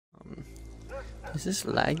Is this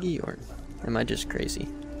laggy or am I just crazy?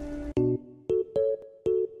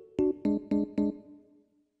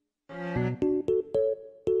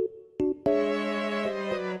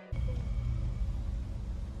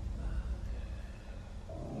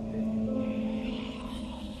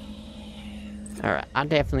 Alright, I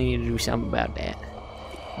definitely need to do something about that.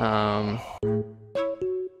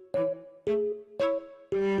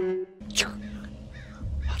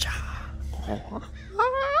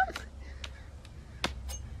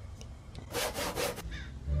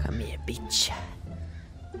 Come here, bitch.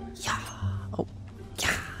 Yeah. Oh,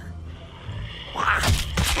 yeah.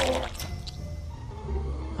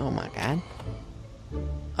 Oh my god.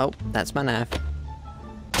 Oh, that's my knife.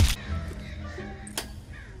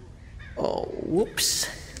 Oh, whoops.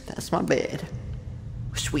 That's my bed.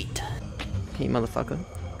 Sweet. Hey, motherfucker.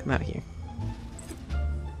 Come out here.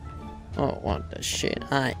 Oh, what the shit?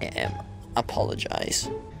 I am. Apologize.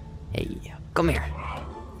 Hey, come here.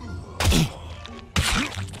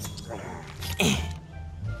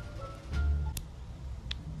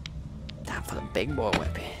 Time for the big boy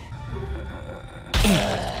weapon.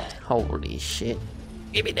 Holy shit.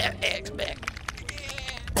 Give me that axe back.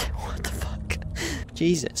 What the fuck?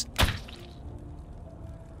 Jesus.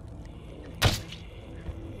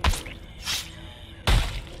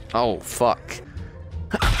 Oh, fuck.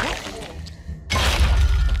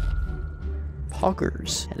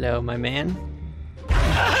 Poggers. Hello, my man.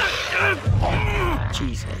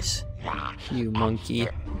 Jesus. You monkey.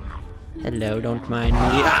 Hello, don't mind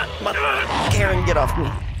me. Karen, get off me.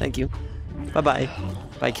 Thank you. Bye-bye.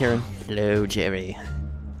 Bye, Karen. Hello, Jerry.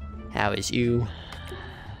 How is you?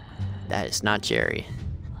 That is not Jerry.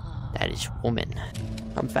 That is woman.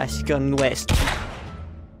 I'm fastest gun in the West.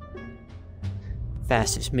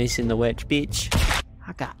 Fastest miss in the West, bitch.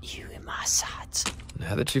 I got you in my sights.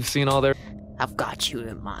 Now that you've seen all their... I've got you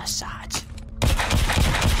in my sights.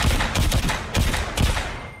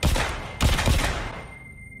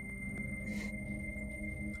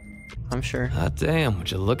 I'm sure. Hot damn,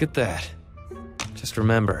 would you look at that? Just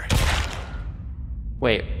remember.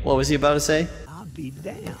 Wait, what was he about to say? I'll be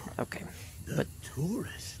damned. Okay. The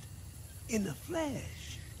tourist in the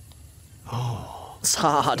flesh. Oh.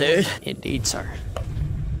 Saw, dude. Indeed, sir.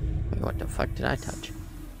 Wait, what the fuck did I touch?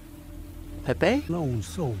 Pepe? Lone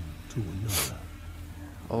soul to another.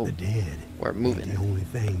 Oh, the dead. We're moving. The only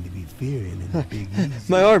thing to be fearing in the Big East.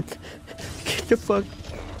 My arm. Get the fuck.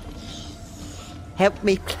 Help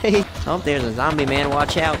me, please. Oh, there's a zombie man.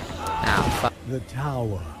 Watch out. Ow, fuck. The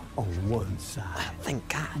tower on one side. Thank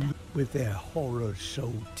God. With their horror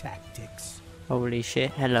show tactics. Holy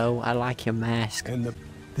shit. Hello. I like your mask. And the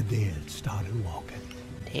dead started walking.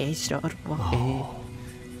 They started walking.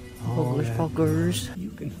 Holy fuckers.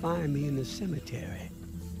 You can find me in the cemetery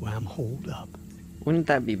where I'm holed up. Wouldn't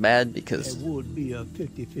that be bad because... There would be a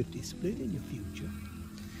 50-50 split in your future.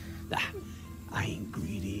 I ain't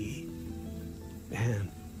greedy. And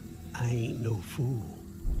I ain't no fool.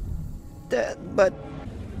 But...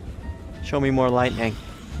 Show me more lightning.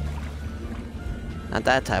 Not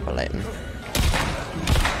that type of lightning.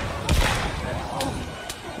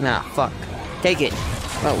 Nah, fuck. Take it.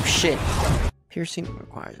 Oh, shit. Piercing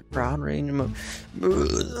requires a broad range of...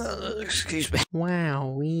 Excuse me.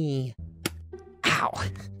 Wowee. Ow.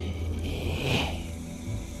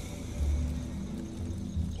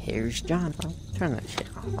 Here's John. Oh, turn that shit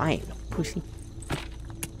off. I ain't no pussy.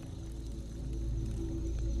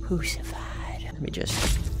 Pussified. Let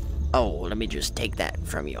me just take that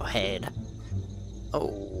from your head.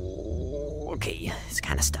 Oh, okay. It's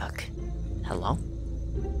kind of stuck. Hello?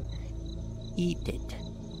 Eat it.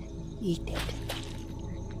 Eat it.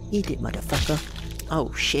 Eat it, motherfucker.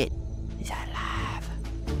 Oh, shit. Is that alive?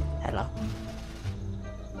 Hello?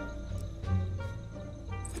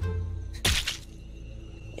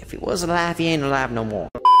 If he was alive, he ain't alive no more.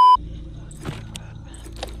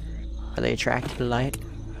 Are they attracted to light?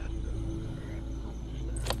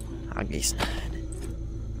 I guess not.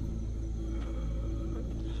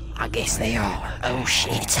 I guess they are. Oh,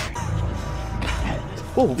 shit.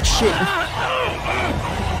 Oh, shit.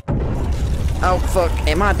 Oh, fuck.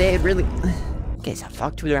 Am I dead, really? Guess I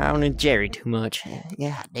fucked around with Jerry too much.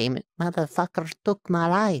 Yeah, damn it. Motherfucker took my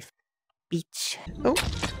life. Bitch. Oh.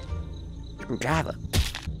 Screwdriver.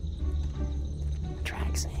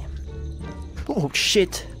 Drag Sam. Oh,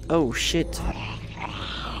 shit. Oh, shit.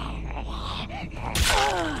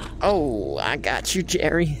 Oh, I got you,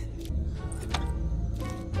 Jerry.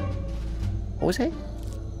 What was that?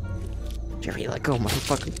 Jerry, let go,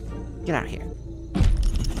 motherfucker. Get out of here.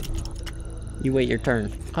 You wait your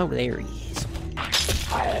turn. Oh, there he is.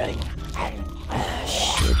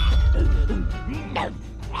 Shit.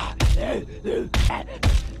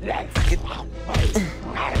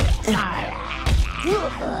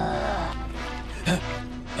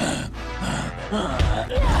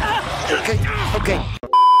 Okay.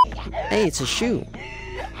 Hey, it's a shoe.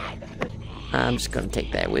 I'm just gonna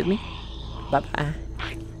take that with me. Bye-bye.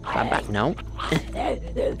 Bye-bye. No.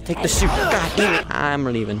 Take the shoe. God damn it. I'm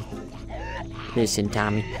leaving. Listen,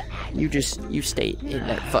 Tommy. You stay in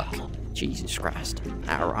there. Fuck. Jesus Christ.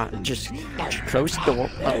 Alright, just close the door.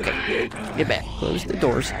 Okay. Get back. Close the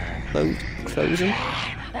doors. Close them.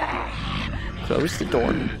 Close the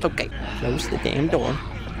door. Okay. Close the damn door.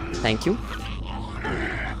 Thank you.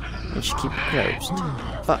 And just keep it closed.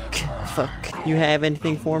 Fuck. You have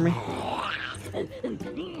anything for me?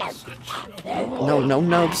 No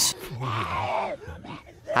nubs.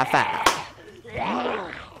 High five.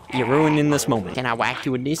 You're ruining this moment. Can I whack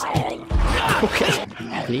you with this? Okay.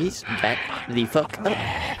 Please, back the fuck up.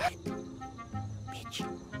 Bitch.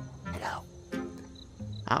 Hello.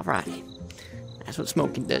 Alright. That's what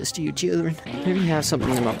smoking does to you children. Maybe you have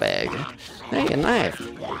something in my bag. Hey, a knife.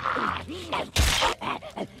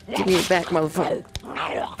 Give me it back, motherfucker.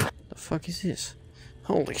 The fuck is this?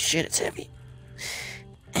 Holy shit, it's heavy.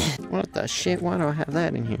 What the shit? Why do I have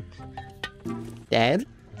that in here? Dad?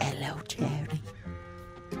 Hello, Jerry.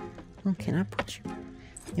 Oh, can I put you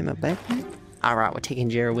in my backpack? Alright, we're taking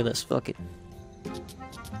Jerry with us. Fuck it.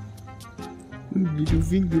 Little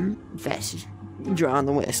finger. Fast. Draw on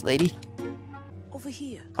the west, lady. Over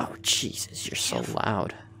here. Oh, Jesus, you're so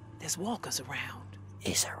loud. There's walkers around.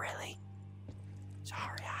 Is there really?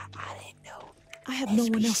 Sorry, I didn't know. I have no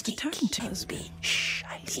one else to turn to. Husband. Shh,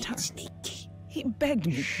 I ain't sneaky. He begged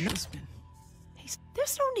me, husband.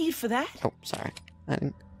 There's no need for that. Oh, sorry. I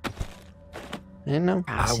didn't know.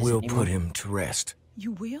 I will put him to rest.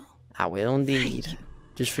 You will? I will indeed.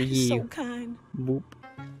 Just for you. So kind. Boop.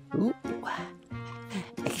 Ooh.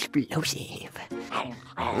 Explosive.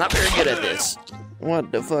 I'm not very good at this.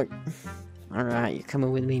 What the fuck? Alright, you're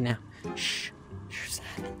coming with me now. Shh.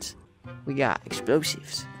 Silence. We got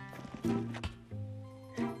explosives.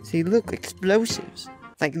 See, look, explosives.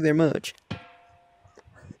 Thank you very much.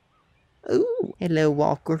 Ooh, hello,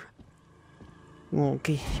 Walker. You want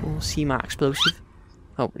to see my explosive?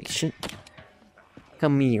 Holy shit.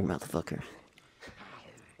 Come here, motherfucker.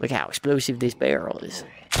 Look how explosive this barrel is.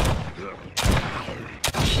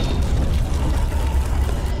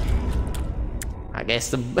 I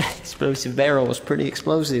guess the explosive barrel was pretty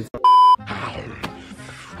explosive.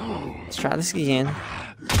 Let's try this again.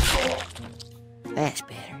 That's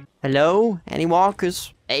better. Hello? Any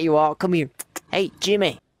walkers? Hey, you all, come here. Hey,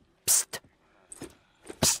 Jimmy. Psst.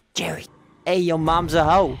 Psst, Jerry. Hey, your mom's a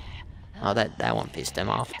hoe. Oh, that one pissed him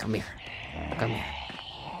off. Come here. Come here.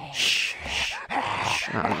 Shh. Shh. Shh.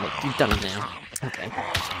 Oh, look, you've done it now. Okay.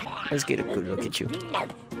 Let's get a good look at you.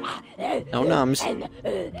 No numbs.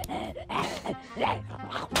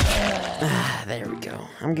 There we go.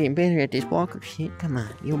 I'm getting better at this walker shit. Come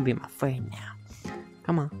on. You'll be my friend now.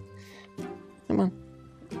 Come on. Come on.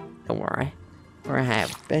 Don't worry. We're gonna have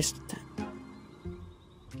the best time.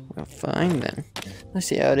 Well, fine then. Let's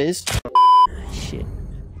see how it is. Shit.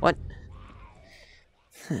 What?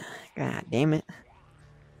 God damn it.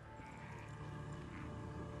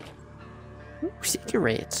 Ooh,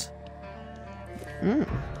 cigarettes. Come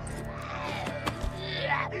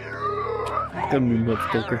here,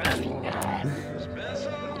 motherfucker.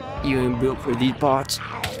 You ain't built for these parts.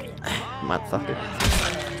 Motherfucker.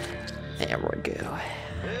 There we go.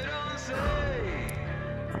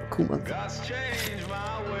 I'm a cool motherfucker.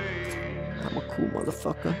 I'm a cool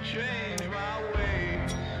motherfucker.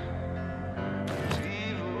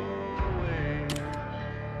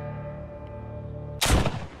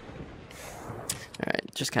 Alright,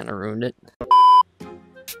 just kind of ruined it.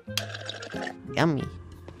 Yummy.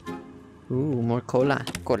 Ooh, more cola.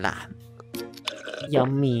 Cola.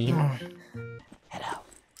 Yummy. Hello.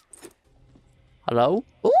 Hello?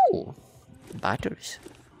 Ooh! Batteries.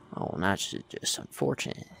 Oh, that's just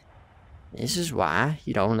unfortunate. This is why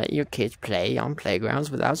you don't let your kids play on playgrounds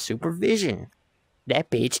without supervision. That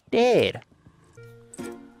bitch dead.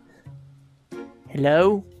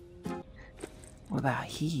 Hello? What about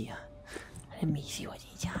here? Let me see what's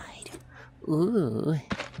inside. Ooh,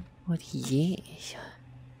 what is?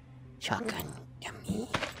 Shotgun, yummy,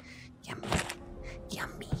 yummy,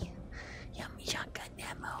 yummy, yummy shotgun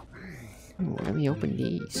ammo. Ooh, let me open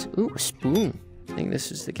these. Ooh, a spoon. I think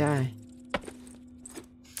this is the guy.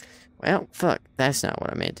 Well, fuck, that's not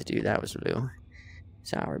what I meant to do. That was blue.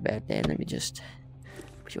 Sorry about that. Let me just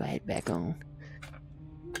put your head back on.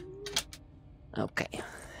 Okay,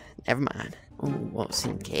 never mind. Ooh, what's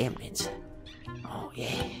in cabinets? Oh,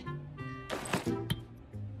 yeah.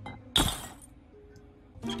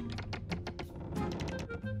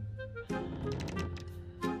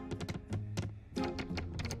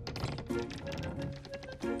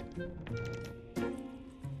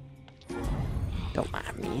 Don't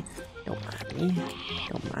mind me. Don't mind me.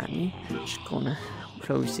 Don't mind me. Just gonna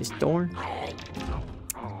close this door.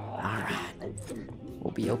 Alright.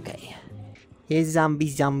 We'll be okay. Here's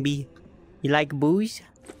zombie. You like booze?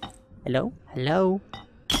 Hello? Hello?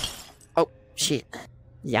 Oh, shit.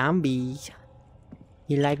 Zombies.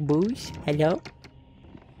 You like booze? Hello?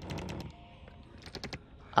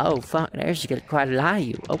 Oh, fuck. There's quite a lot of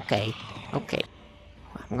you. Okay. Okay.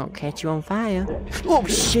 I'm gonna catch you on fire. Oh,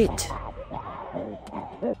 shit.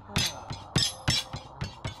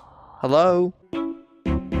 Hello?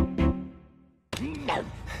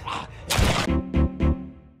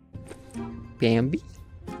 Bambi?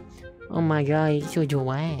 Oh my god, you showed your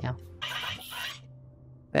wow.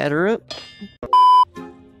 Batter up.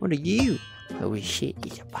 What are you? Holy shit,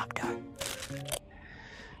 he's a Pop-Tart.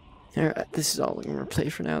 Alright, this is all we're gonna play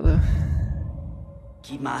for now though.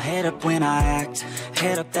 Keep my head up when I act,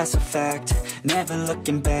 head up that's a fact. Never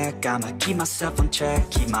looking back, I'ma keep myself on track.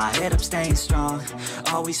 Keep my head up staying strong,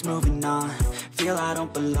 always moving on. Feel I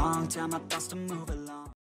don't belong, tell my thoughts to move along.